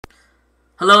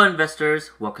Hello investors,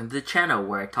 welcome to the channel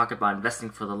where I talk about investing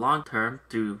for the long term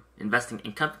through investing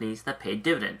in companies that pay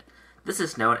dividend. This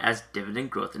is known as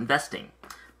dividend growth investing.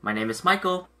 My name is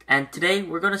Michael, and today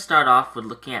we're going to start off with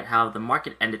looking at how the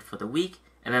market ended for the week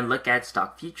and then look at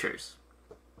stock futures.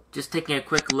 Just taking a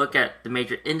quick look at the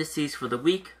major indices for the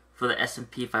week. For the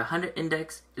S&P 500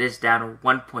 index, it is down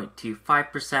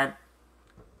 1.25%.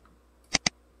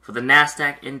 For the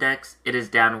NASDAQ index, it is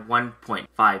down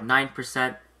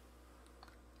 1.59%.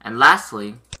 And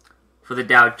lastly, for the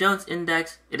Dow Jones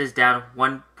Index, it is down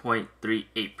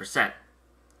 1.38%.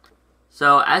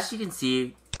 So as you can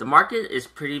see, the market is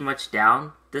pretty much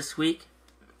down this week,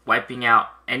 wiping out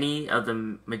any of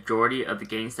the majority of the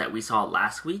gains that we saw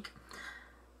last week.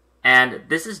 And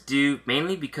this is due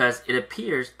mainly because it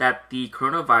appears that the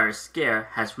coronavirus scare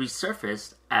has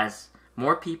resurfaced as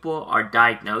more people are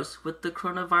diagnosed with the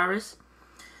coronavirus.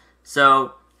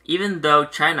 So even though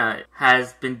China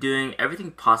has been doing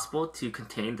everything possible to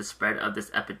contain the spread of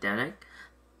this epidemic,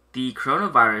 the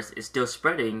coronavirus is still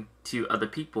spreading to other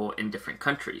people in different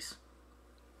countries.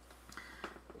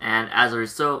 And as a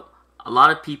result, a lot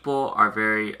of people are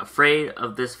very afraid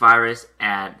of this virus,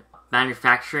 and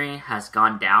manufacturing has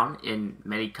gone down in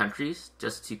many countries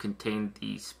just to contain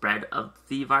the spread of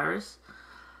the virus.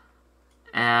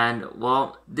 And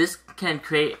well, this can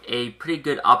create a pretty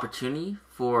good opportunity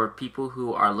for people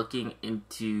who are looking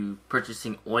into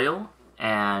purchasing oil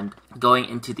and going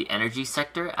into the energy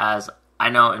sector, as I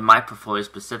know in my portfolio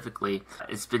specifically,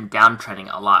 it's been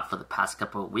downtrending a lot for the past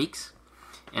couple of weeks.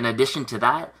 In addition to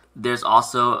that, there's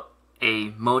also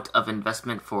a moat of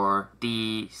investment for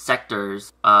the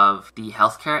sectors of the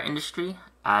healthcare industry,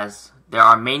 as there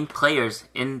are main players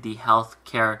in the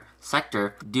healthcare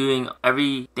sector doing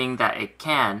everything that it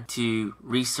can to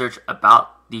research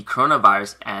about the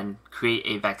coronavirus and create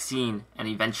a vaccine and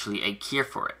eventually a cure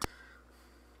for it.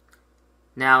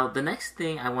 Now, the next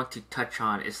thing I want to touch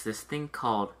on is this thing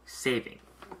called saving.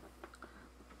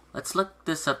 Let's look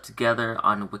this up together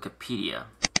on Wikipedia.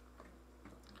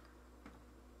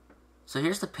 So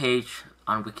here's the page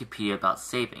on Wikipedia about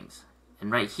savings.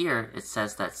 And right here, it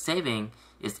says that saving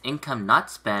is income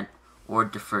not spent or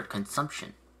deferred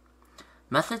consumption.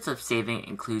 Methods of saving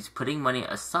includes putting money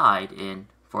aside in,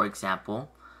 for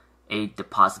example, a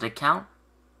deposit account,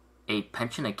 a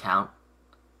pension account,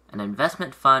 an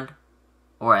investment fund,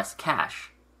 or as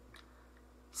cash.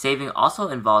 Saving also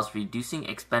involves reducing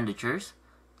expenditures,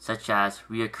 such as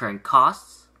recurring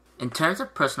costs. In terms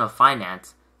of personal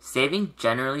finance, saving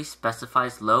generally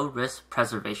specifies low-risk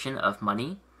preservation of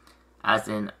money, as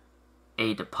in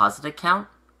a deposit account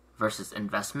versus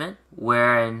investment,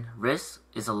 wherein risk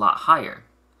is a lot higher.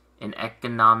 In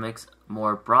economics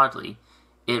more broadly,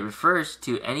 it refers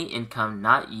to any income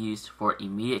not used for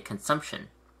immediate consumption.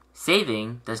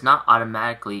 Saving does not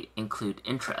automatically include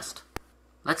interest.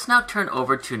 Let's now turn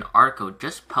over to an article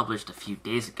just published a few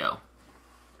days ago.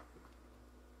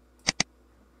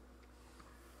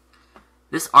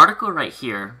 This article right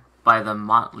here by the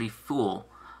Motley Fool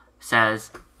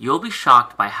says, "You'll be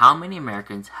shocked by how many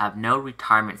Americans have no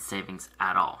retirement savings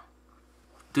at all."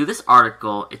 Through this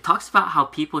article, it talks about how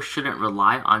people shouldn't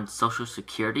rely on Social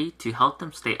Security to help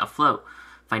them stay afloat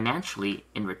financially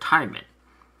in retirement.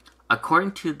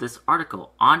 According to this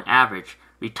article, on average,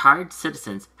 retired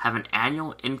citizens have an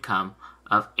annual income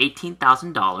of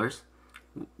 $18,000,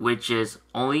 which is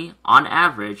only, on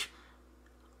average,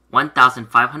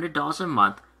 $1,500 a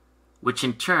month, which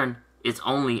in turn is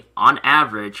only, on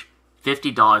average,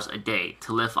 $50 a day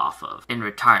to live off of in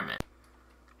retirement.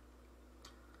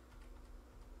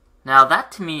 Now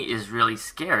that to me is really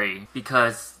scary,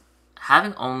 because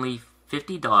having only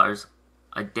 $50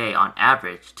 a day on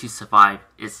average to survive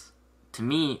is, to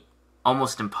me,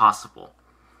 almost impossible.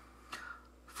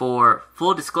 For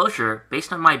full disclosure,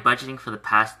 based on my budgeting for the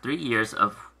past 3 years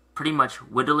of pretty much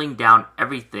whittling down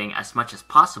everything as much as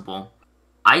possible,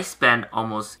 I spend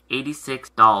almost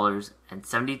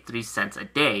 $86.73 a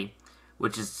day,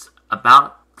 which is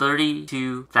about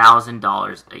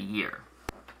 $32,000 a year.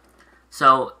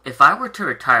 So if I were to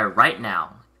retire right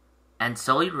now and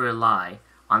solely rely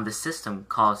on the system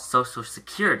called Social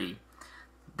Security,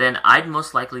 then I'd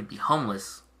most likely be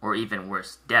homeless, or even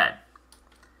worse, dead.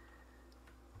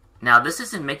 Now this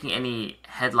isn't making any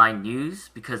headline news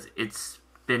because it's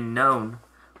been known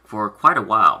for quite a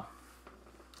while.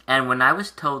 And when I was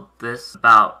told this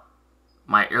about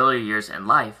my earlier years in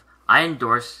life, I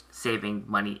endorsed saving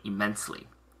money immensely.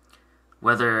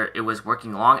 Whether it was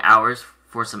working long hours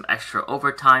for some extra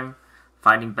overtime,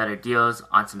 finding better deals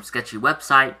on some sketchy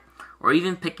website, or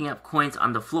even picking up coins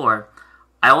on the floor,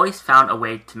 I always found a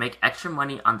way to make extra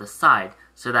money on the side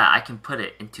so that I can put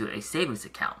it into a savings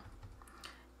account.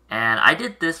 And I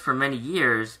did this for many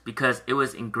years because it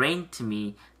was ingrained to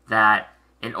me that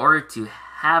in order to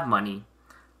have money,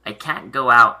 I can't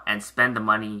go out and spend the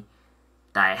money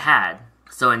that I had.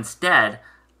 So instead,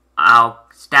 I'll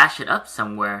stash it up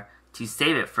somewhere to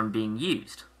save it from being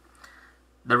used.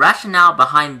 The rationale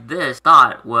behind this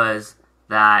thought was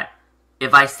that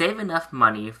if I save enough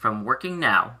money from working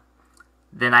now,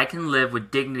 then I can live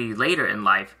with dignity later in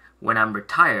life when I'm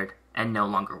retired and no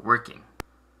longer working.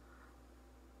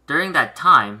 During that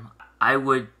time, I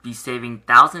would be saving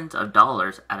thousands of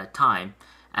dollars at a time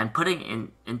and putting it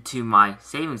into my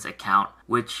savings account,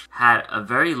 which had a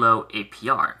very low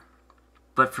APR.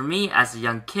 But for me as a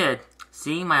young kid,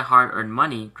 seeing my hard-earned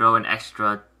money grow an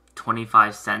extra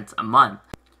 25 cents a month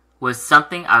was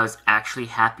something I was actually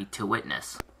happy to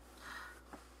witness.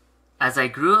 As I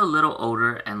grew a little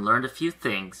older and learned a few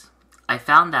things, I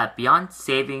found that beyond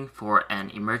saving for an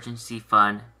emergency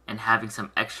fund and having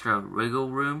some extra wiggle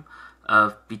room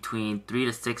of between 3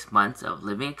 to 6 months of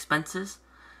living expenses,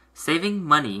 saving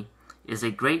money is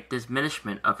a great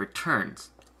diminishment of returns,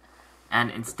 and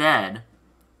instead,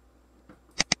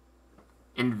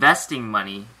 investing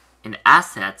money in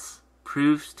assets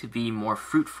proves to be more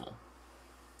fruitful.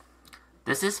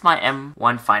 This is my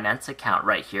M1 Finance account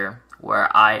right here,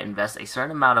 where I invest a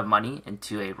certain amount of money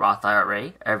into a Roth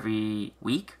IRA every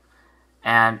week,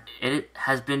 and it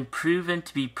has been proven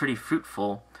to be pretty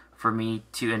fruitful for me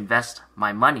to invest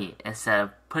my money instead of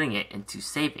putting it into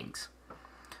savings.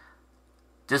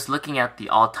 Just looking at the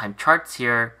all-time charts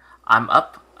here, I'm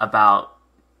up about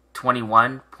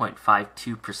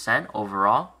 21.52%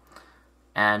 overall,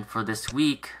 and for this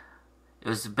week, it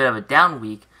was a bit of a down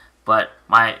week, but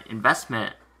my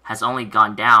investment has only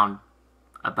gone down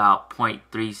about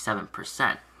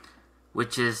 0.37%,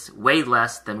 which is way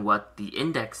less than what the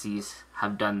indexes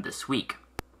have done this week.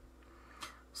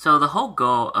 So the whole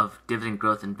goal of dividend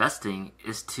growth investing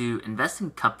is to invest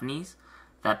in companies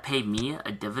that pay me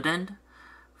a dividend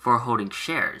for holding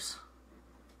shares.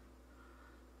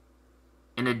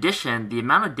 In addition, the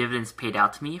amount of dividends paid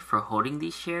out to me for holding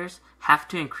these shares have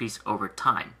to increase over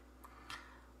time.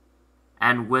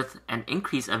 And with an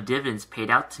increase of dividends paid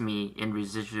out to me in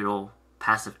residual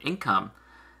passive income,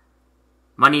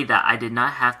 money that I did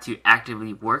not have to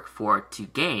actively work for to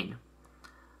gain,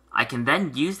 I can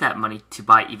then use that money to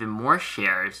buy even more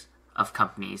shares of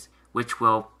companies, which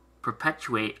will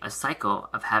perpetuate a cycle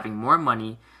of having more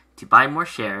money to buy more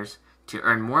shares, to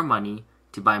earn more money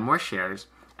to buy more shares,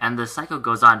 and the cycle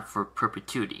goes on for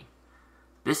perpetuity.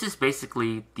 This is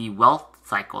basically the wealth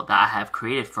cycle that I have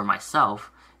created for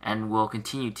myself and will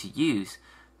continue to use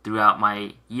throughout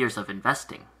my years of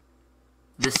investing.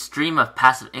 This stream of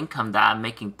passive income that I'm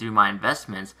making through my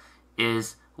investments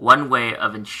is one way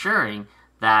of ensuring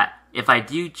that if I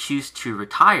do choose to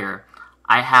retire,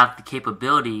 I have the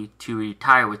capability to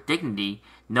retire with dignity,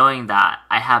 knowing that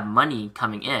I have money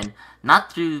coming in,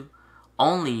 not through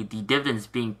only the dividends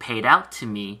being paid out to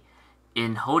me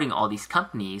in holding all these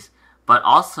companies, but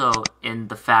also in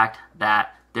the fact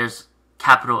that there's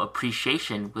capital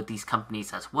appreciation with these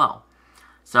companies as well.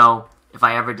 So if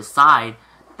I ever decide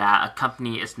that a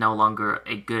company is no longer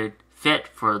a good fit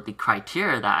for the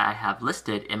criteria that I have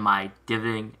listed in my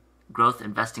dividend growth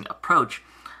investing approach,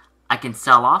 I can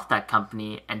sell off that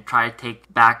company and try to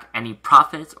take back any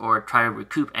profits or try to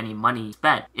recoup any money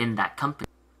spent in that company.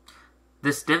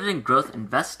 This dividend growth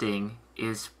investing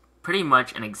is pretty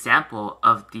much an example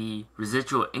of the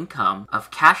residual income of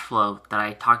cash flow that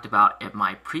I talked about in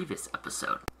my previous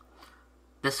episode.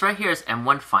 This right here is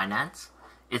M1 Finance.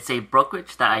 It's a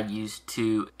brokerage that I use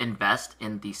to invest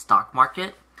in the stock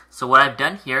market. So what I've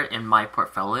done here in my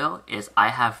portfolio is I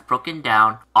have broken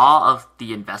down all of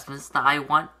the investments that I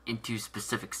want into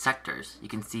specific sectors. You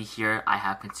can see here I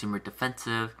have consumer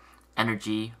defensive,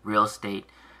 energy, real estate,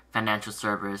 financial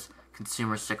service,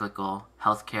 consumer cyclical,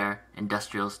 healthcare,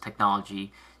 industrials,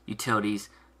 technology, utilities,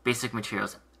 basic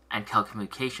materials, and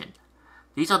telecommunication.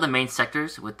 These are the main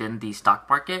sectors within the stock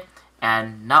market,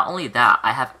 and not only that,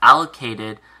 I have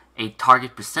allocated a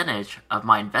target percentage of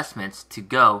my investments to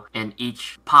go in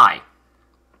each pie.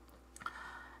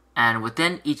 And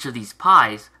within each of these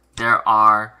pies, there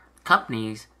are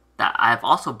companies that I have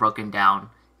also broken down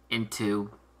into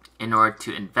in order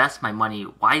to invest my money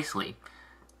wisely.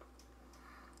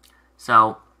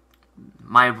 So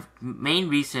my main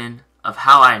reason of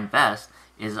how I invest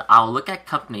is I'll look at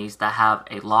companies that have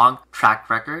a long track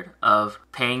record of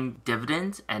paying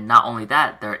dividends, and not only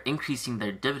that, they're increasing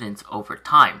their dividends over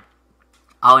time.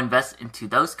 I'll invest into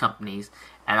those companies,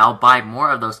 and I'll buy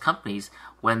more of those companies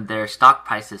when their stock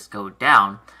prices go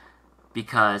down,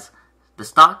 because the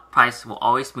stock price will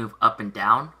always move up and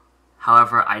down.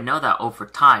 However, I know that over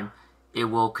time, it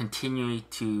will continue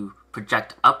to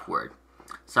project upward.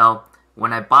 So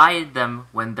when I buy them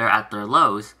when they're at their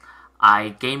lows, I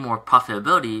gain more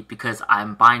profitability because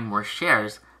I'm buying more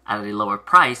shares at a lower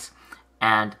price,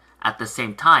 and at the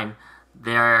same time,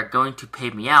 they're going to pay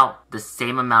me out the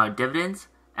same amount of dividends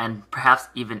and perhaps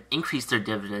even increase their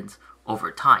dividends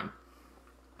over time.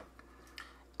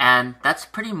 And that's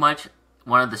pretty much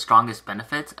one of the strongest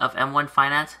benefits of M1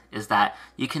 Finance, is that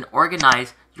you can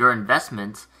organize your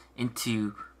investments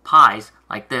into pies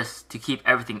like this to keep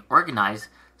everything organized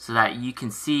so that you can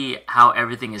see how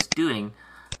everything is doing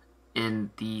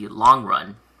in the long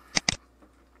run.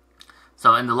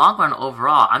 So in the long run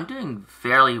overall, I'm doing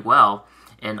fairly well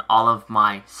in all of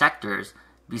my sectors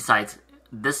besides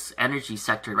this energy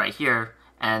sector right here,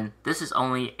 and this is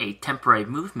only a temporary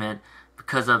movement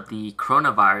because of the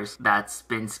coronavirus that's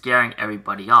been scaring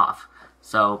everybody off.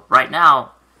 So right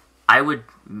now, I would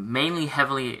mainly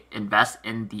heavily invest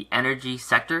in the energy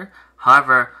sector.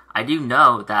 However, I do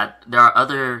know that there are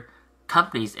other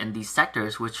companies in these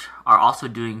sectors which are also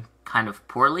doing kind of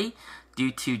poorly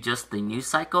due to just the news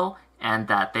cycle, and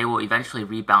that they will eventually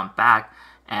rebound back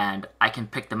and I can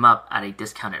pick them up at a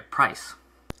discounted price.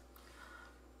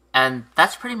 And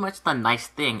that's pretty much the nice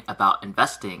thing about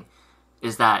investing,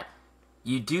 is that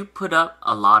you do put up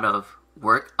a lot of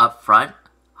work up front.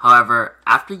 However,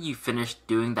 after you finish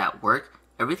doing that work,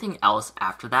 everything else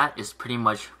after that is pretty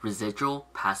much residual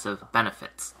passive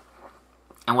benefits.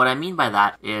 And what I mean by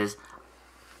that is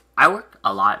I work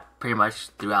a lot pretty much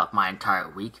throughout my entire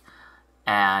week,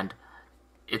 and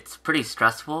it's pretty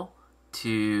stressful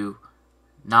to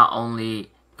not only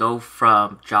go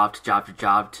from job to job to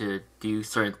job to do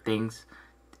certain things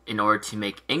in order to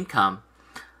make income,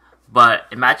 but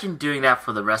imagine doing that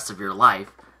for the rest of your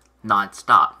life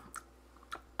non-stop.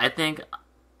 I think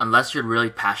unless you're really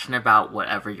passionate about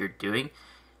whatever you're doing,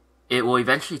 it will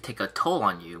eventually take a toll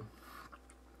on you.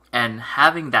 And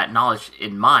having that knowledge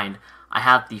in mind, I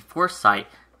have the foresight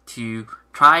to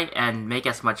try and make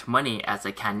as much money as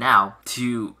I can now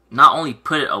to not only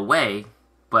put it away,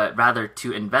 but rather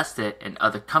to invest it in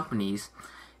other companies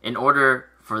in order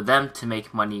for them to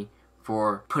make money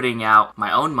for putting out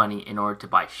my own money in order to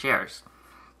buy shares.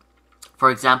 For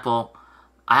example,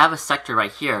 I have a sector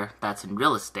right here that's in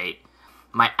real estate.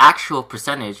 My actual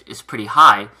percentage is pretty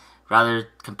high rather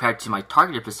compared to my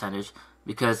targeted percentage,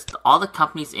 because all the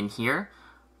companies in here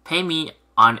pay me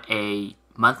on a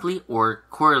monthly or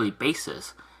quarterly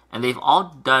basis, and they've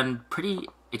all done pretty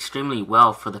extremely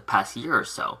well for the past year or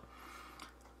so.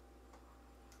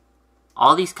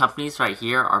 All these companies right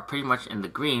here are pretty much in the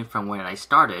green from when I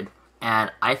started,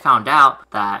 and I found out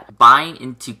that buying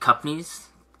into companies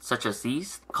such as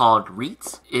these called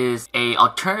REITs is an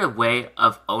alternative way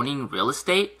of owning real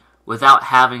estate without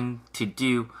having to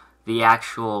do the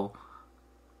actual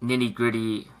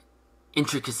nitty-gritty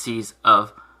intricacies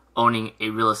of owning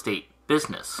a real estate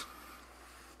business.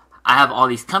 I have all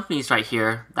these companies right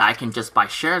here that I can just buy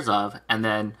shares of, and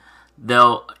then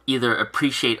they'll either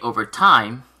appreciate over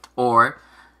time or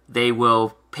they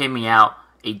will pay me out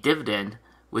a dividend,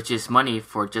 which is money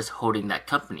for just holding that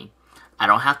company. I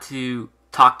don't have to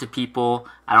talk to people.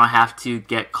 I don't have to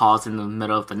get calls in the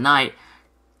middle of the night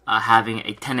having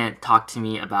a tenant talk to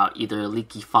me about either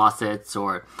leaky faucets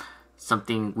or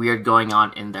something weird going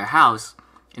on in their house.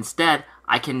 Instead,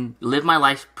 I can live my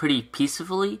life pretty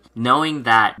peacefully, knowing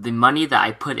that the money that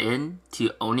I put in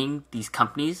to owning these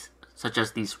companies, such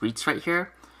as these REITs right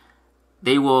here,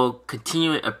 they will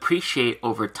continue to appreciate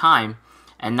over time,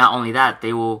 and not only that,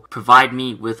 they will provide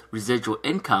me with residual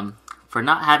income for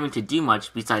not having to do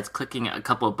much besides clicking a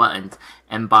couple of buttons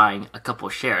and buying a couple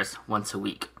of shares once a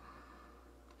week.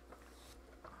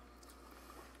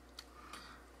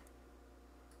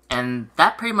 And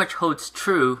that pretty much holds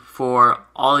true for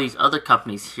all these other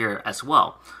companies here as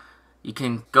well. You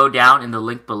can go down in the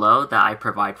link below that I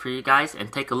provide for you guys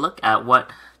and take a look at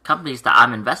what companies that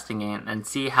I'm investing in and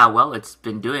see how well it's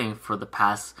been doing for the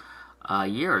past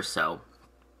year or so.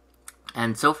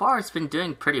 And so far it's been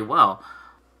doing pretty well.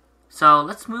 So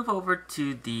let's move over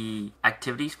to the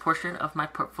activities portion of my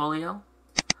portfolio.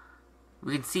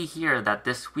 We can see here that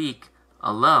this week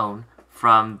alone,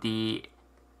 from the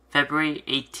February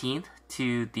 18th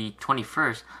to the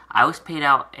 21st, I was paid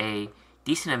out a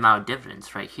decent amount of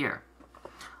dividends right here.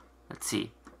 Let's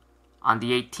see. On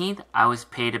the 18th, I was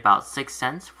paid about 6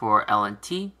 cents for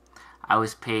LNT. I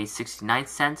was paid 69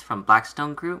 cents from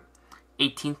Blackstone Group,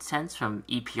 18 cents from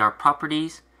EPR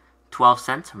Properties, 12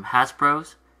 cents from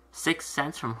Hasbro's, 6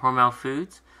 cents from Hormel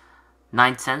Foods,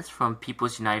 9 cents from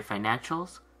People's United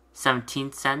Financials,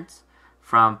 17 cents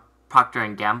from Procter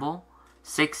 & Gamble,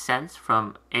 6 cents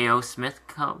from A.O. Smith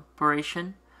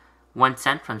Corporation, 1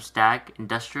 cent from Stag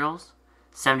Industrials,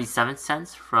 77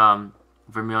 cents from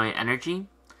Vermilion Energy,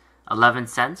 11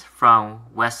 cents from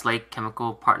Westlake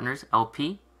Chemical Partners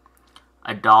LP,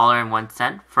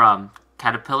 $1.01 from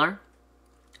Caterpillar,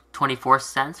 24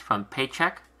 cents from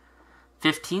Paycheck,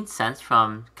 15 cents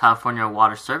from California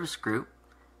Water Service Group,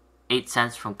 8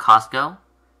 cents from Costco,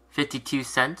 52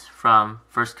 cents from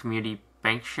First Community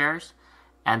Bank Shares,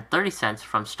 and 30 cents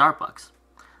from Starbucks.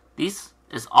 These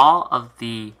is all of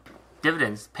the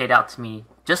dividends paid out to me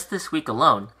just this week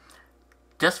alone,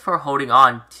 just for holding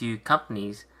on to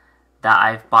companies that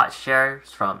I've bought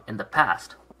shares from in the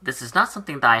past. This is not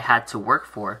something that I had to work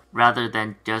for, rather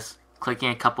than just clicking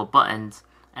a couple buttons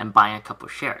and buying a couple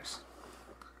shares.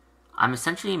 I'm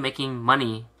essentially making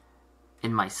money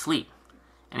in my sleep.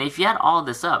 And if you add all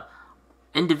this up,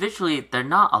 individually they're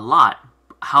not a lot.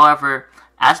 However,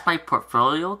 as my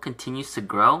portfolio continues to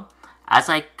grow, as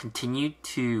I continue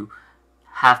to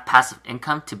have passive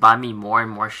income to buy me more and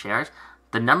more shares,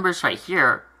 the numbers right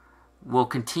here will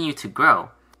continue to grow.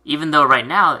 Even though right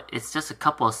now it's just a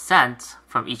couple of cents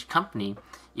from each company,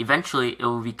 eventually it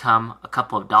will become a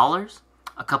couple of dollars,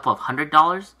 a couple of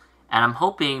 $100, and I'm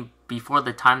hoping before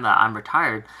the time that I'm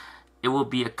retired, it will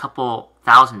be a couple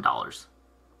 $1,000.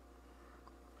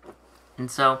 And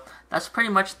so that's pretty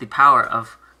much the power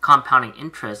of compounding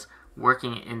interest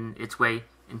working in its way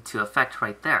into effect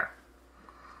right there.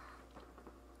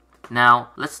 Now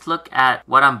let's look at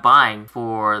what I'm buying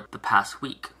for the past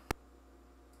week.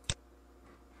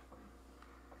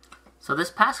 So this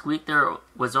past week there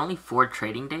was only 4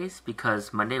 trading days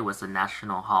because Monday was a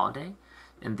national holiday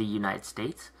in the United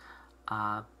States.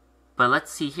 But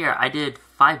let's see here, I did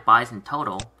 5 buys in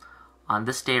total. On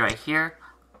this day right here,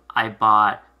 I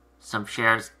bought some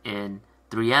shares in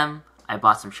 3M, I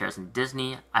bought some shares in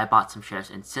Disney, I bought some shares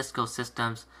in Cisco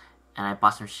Systems, and I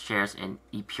bought some shares in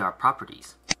EPR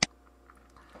Properties.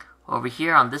 Over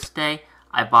here on this day,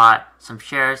 I bought some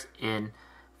shares in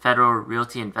Federal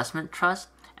Realty Investment Trust,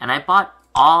 and I bought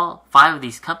all 5 of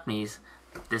these companies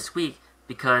this week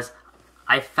because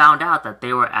I found out that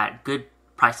they were at good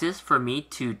prices for me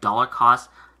to dollar cost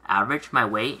average my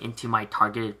way into my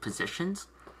targeted positions.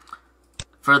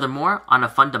 Furthermore, on a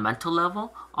fundamental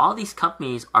level, all these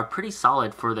companies are pretty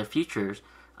solid for the futures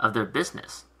of their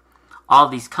business. All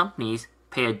these companies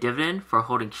pay a dividend for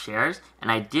holding shares,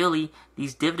 and ideally,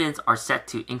 these dividends are set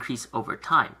to increase over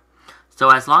time.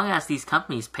 So as long as these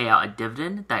companies pay out a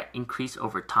dividend that increase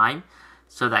over time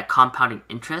so that compounding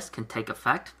interest can take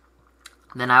effect,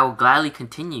 then I will gladly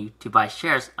continue to buy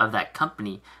shares of that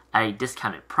company at a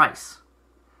discounted price.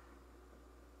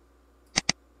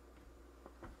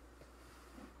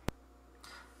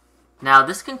 Now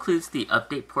this concludes the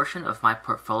update portion of my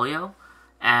portfolio,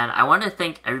 and I want to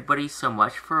thank everybody so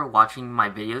much for watching my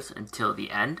videos until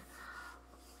the end.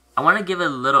 I want to give a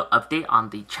little update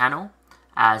on the channel,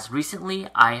 as recently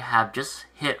I have just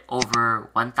hit over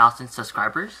 1,000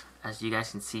 subscribers, as you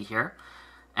guys can see here.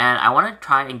 And I want to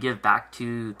try and give back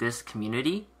to this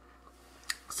community.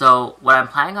 So what I'm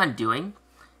planning on doing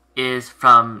is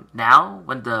from now,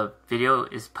 when the video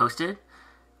is posted,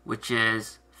 which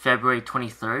is February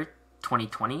 23rd,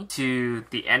 2020, to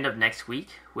the end of next week,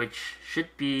 which should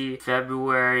be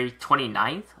February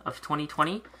 29th of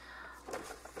 2020,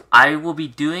 I will be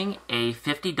doing a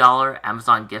 $50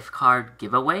 Amazon gift card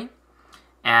giveaway.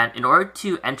 And in order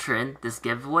to enter in this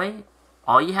giveaway,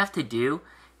 all you have to do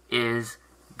is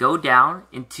go down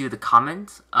into the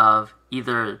comments of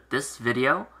either this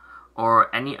video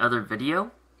or any other video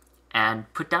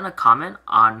and put down a comment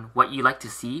on what you'd like to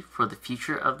see for the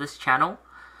future of this channel.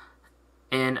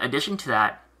 In addition to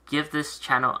that, give this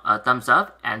channel a thumbs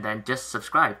up and then just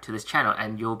subscribe to this channel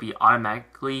and you'll be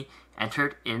automatically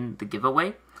entered in the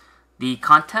giveaway. The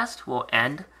contest will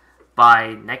end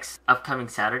by next upcoming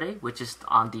Saturday, which is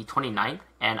on the 29th,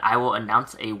 and I will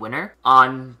announce a winner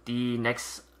on the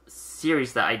next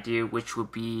series that I do, which will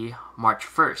be March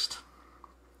 1st.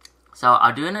 So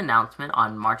I'll do an announcement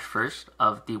on March 1st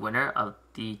of the winner of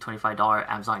the $25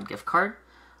 Amazon gift card,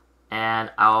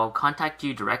 and I'll contact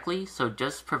you directly, so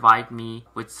just provide me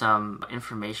with some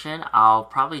information. I'll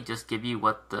probably just give you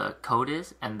what the code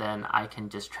is, and then I can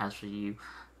just transfer you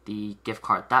the gift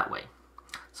card that way.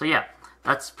 So yeah,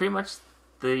 that's pretty much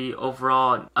the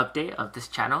overall update of this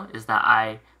channel, is that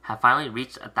I have finally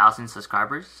reached 1,000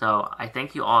 subscribers. So I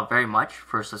thank you all very much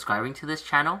for subscribing to this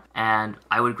channel, and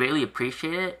I would greatly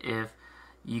appreciate it if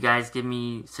you guys give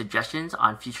me suggestions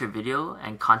on future video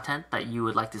and content that you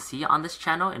would like to see on this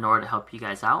channel in order to help you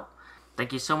guys out.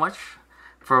 Thank you so much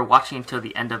for watching until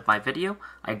the end of my video.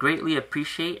 I greatly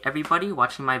appreciate everybody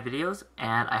watching my videos,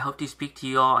 and I hope to speak to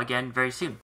you all again very soon.